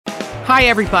Hi,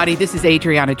 everybody. This is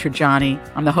Adriana Trajani.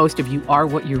 I'm the host of You Are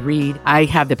What You Read. I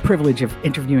have the privilege of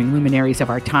interviewing luminaries of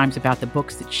our times about the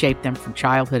books that shaped them from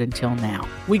childhood until now.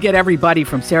 We get everybody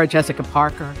from Sarah Jessica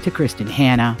Parker to Kristen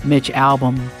Hanna, Mitch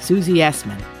Albom, Susie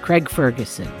Essman, Craig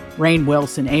Ferguson, Rainn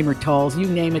Wilson, Amor Tolls, you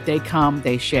name it, they come,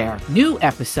 they share. New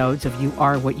episodes of You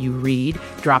Are What You Read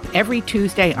drop every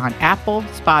Tuesday on Apple,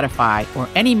 Spotify, or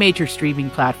any major streaming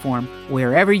platform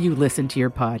wherever you listen to your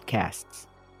podcasts.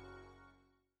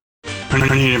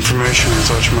 I need information. I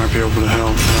thought you might be able to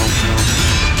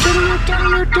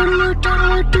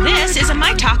help. This is a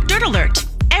My Talk Dirt Alert.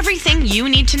 Everything you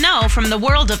need to know from the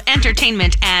world of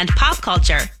entertainment and pop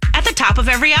culture at the top of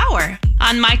every hour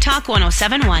on My Talk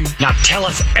 107.1. Now tell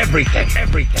us everything.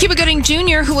 Cuba Gooding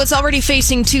Jr., who was already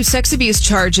facing 2 sex abuse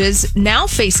charges, now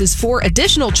faces 4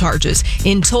 additional charges.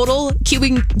 In total,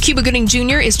 Cuba Gooding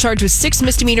Jr. is charged with 6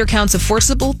 misdemeanor counts of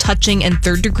forcible touching and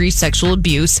third-degree sexual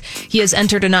abuse. He has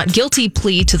entered a not guilty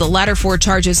plea to the latter 4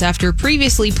 charges after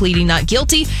previously pleading not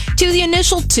guilty to the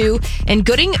initial 2. And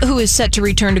Gooding, who is set to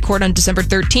return to court on December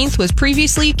 13th, was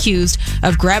previously accused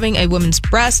of grabbing a woman's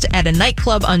breast at a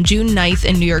nightclub on June 9th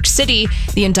in New York City.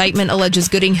 The indictment alleges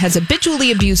Gooding has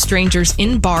habitually abused strangers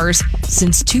in bars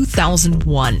since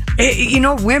 2001.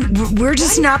 We're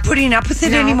just not putting up with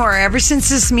it anymore. Ever since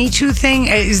this Me Too thing,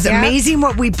 it's amazing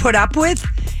what we put up with.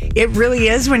 It really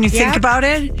is when you think about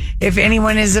it. If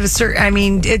anyone is of a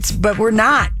certain, but we're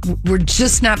not. We're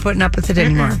just not putting up with it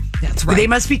anymore. That's right. They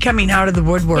must be coming out of the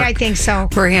woodwork. Yeah, I think so.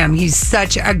 For him. He's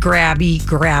such a grabber.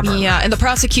 Yeah, and the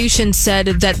prosecution said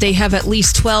that they have at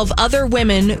least 12 other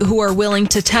women who are willing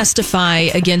to testify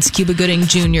against Cuba Gooding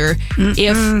Jr.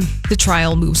 if the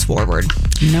trial moves forward.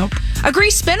 Nope. A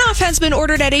Grease spinoff has been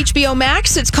ordered at HBO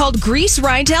Max. It's called Grease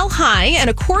Rydell High, and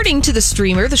according to the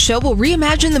streamer, the show will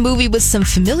reimagine the movie with some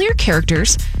familiar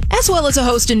characters, as well as a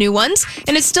host of new ones,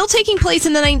 and it's still taking place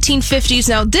in the 1950s.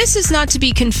 Now, this is not to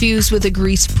be confused with a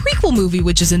Grease prequel movie,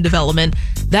 which is in development.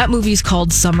 That movie's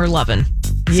called Summer Lovin'.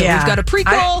 So we've got a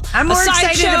prequel, I'm more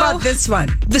excited about this one.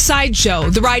 The sideshow,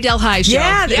 the Rydell High show.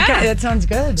 Yeah, that sounds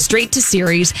good. Straight to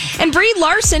series. And Brie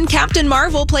Larson, Captain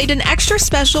Marvel, played an extra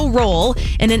special role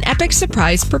in an epic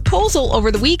surprise proposal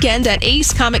over the weekend at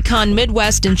Ace Comic-Con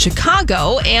Midwest in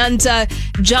Chicago. And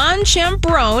John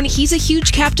Chambrone, he's a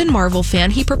huge Captain Marvel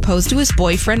fan. He proposed to his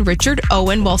boyfriend, Richard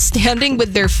Owen, while standing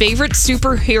with their favorite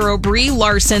superhero, Brie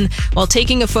Larson, while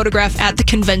taking a photograph at the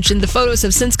convention. The photos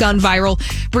have since gone viral.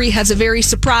 Brie has a very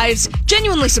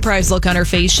genuinely surprised look on her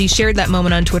face. She shared that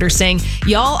moment on Twitter saying,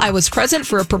 "Y'all, I was present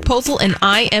for a proposal and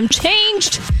I am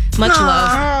changed. Much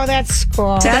love." Oh, that's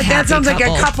cool. That sounds like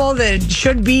a couple that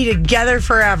should be together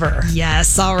forever.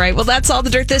 Yes. All right. Well, that's all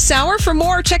the dirt this hour. For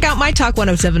more, check out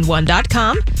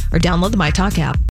mytalk1071.com or download the MyTalk app.